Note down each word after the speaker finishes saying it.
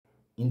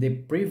In the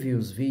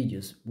previous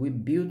videos, we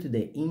built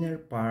the inner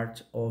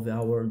part of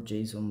our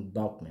JSON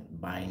document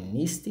by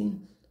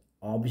nesting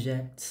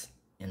objects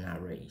and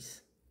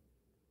arrays.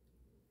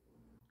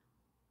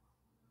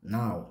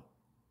 Now,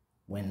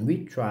 when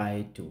we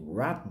try to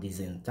wrap this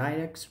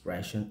entire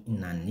expression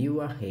in a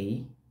new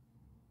array,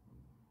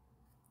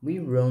 we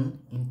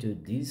run into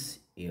this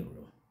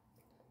error,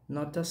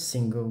 not a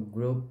single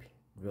group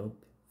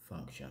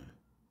function.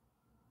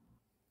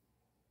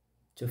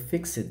 To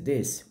fix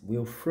this,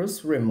 we'll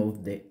first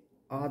remove the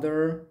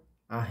other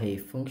array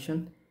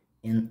function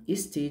and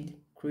instead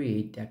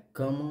create a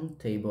common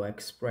table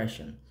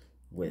expression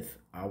with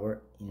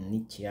our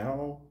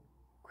initial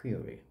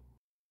query.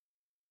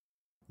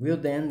 We'll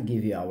then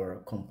give our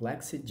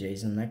complex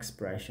JSON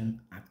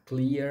expression a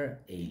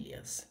clear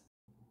alias.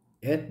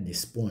 At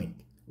this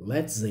point,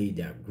 let's add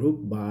a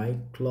group by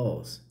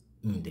clause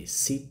in the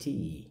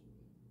CTE,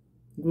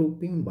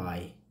 grouping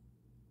by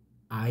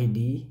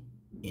ID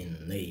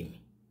and name,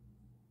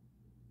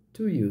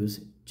 to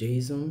use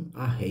JSON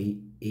array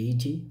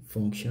age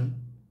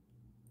function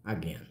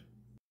again.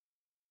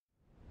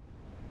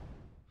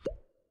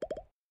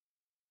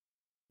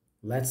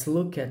 Let's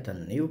look at a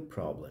new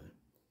problem.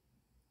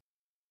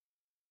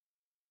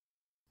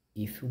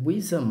 If we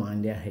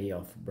examine the array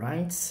of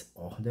Brian's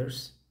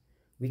orders,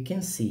 we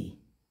can see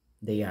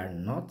they are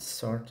not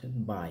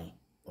sorted by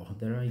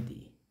order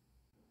ID.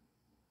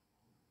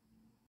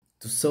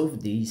 To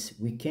solve this,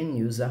 we can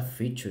use a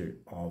feature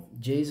of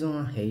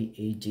JSON array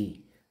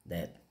ag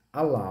that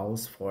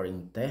allows for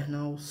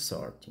internal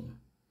sorting.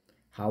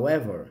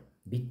 However,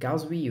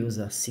 because we use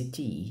a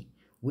CTE,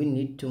 we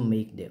need to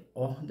make the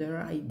order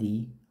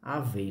ID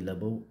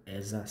available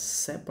as a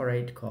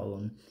separate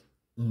column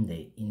in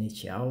the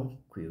initial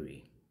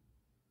query.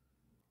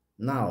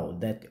 Now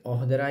that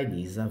order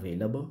ID is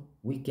available,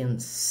 we can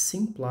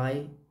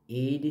simply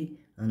add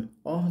an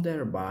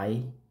order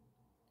by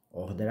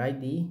order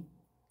ID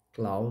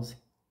clause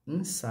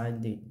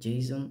inside the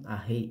JSON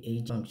array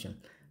age function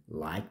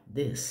like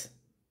this.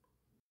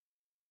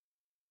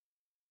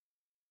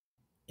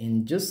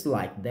 And just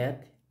like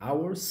that,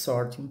 our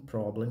sorting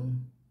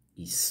problem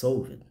is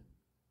solved.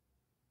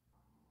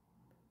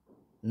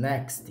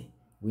 Next,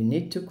 we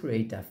need to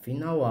create a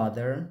final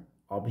other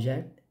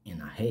object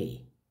and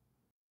array.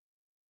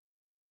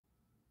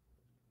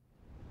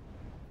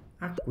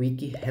 A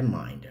quick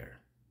reminder: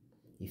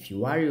 if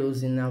you are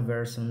using a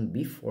version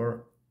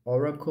before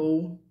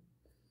Oracle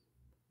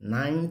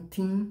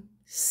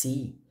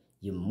 19c,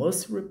 you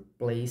must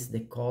replace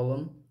the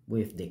column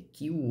with the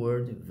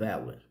keyword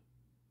value.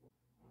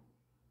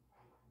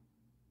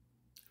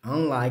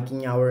 Unlike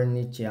in our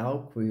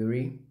initial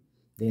query,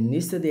 the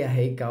nested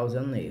array caused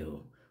an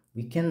error.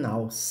 We can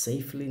now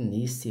safely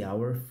nest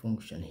our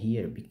function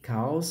here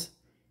because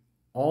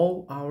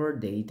all our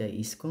data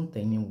is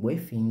contained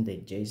within the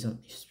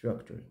JSON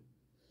structure.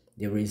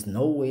 There is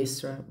no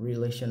extra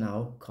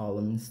relational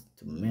columns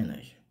to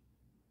manage.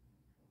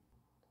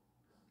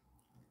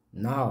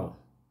 Now,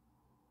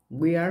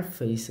 we are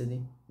faced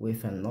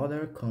with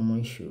another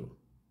common issue,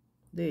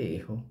 the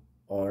error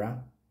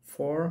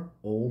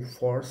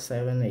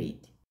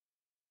ORA-40478.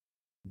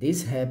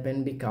 This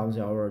happened because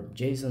our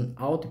JSON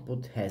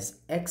output has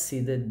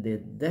exceeded the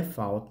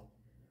default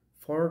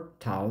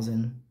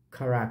 4,000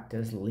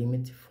 characters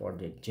limit for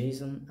the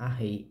JSON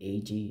array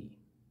age.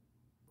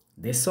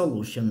 The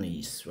solution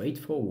is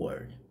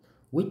straightforward.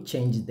 We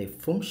change the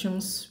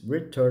function's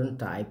return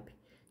type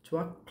to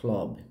a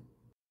CLOB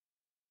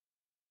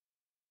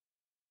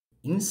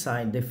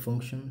inside the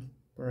function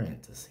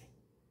parenthesis.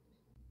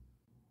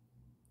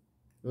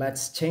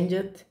 Let's change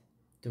it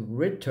to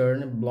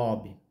return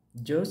blob,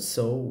 just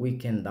so we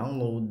can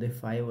download the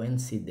file and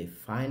see the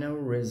final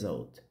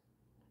result.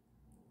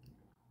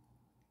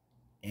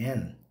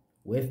 And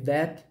with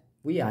that,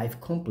 we have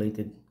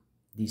completed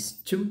this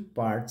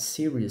two-part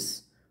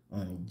series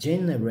on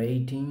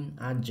generating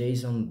a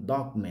JSON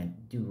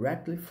document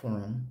directly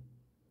from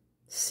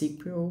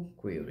SQL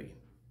query.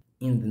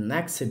 In the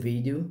next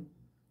video,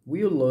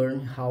 we'll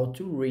learn how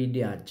to read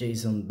a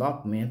JSON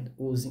document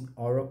using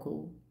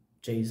Oracle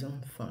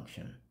JSON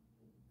function.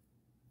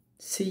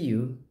 See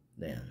you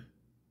then.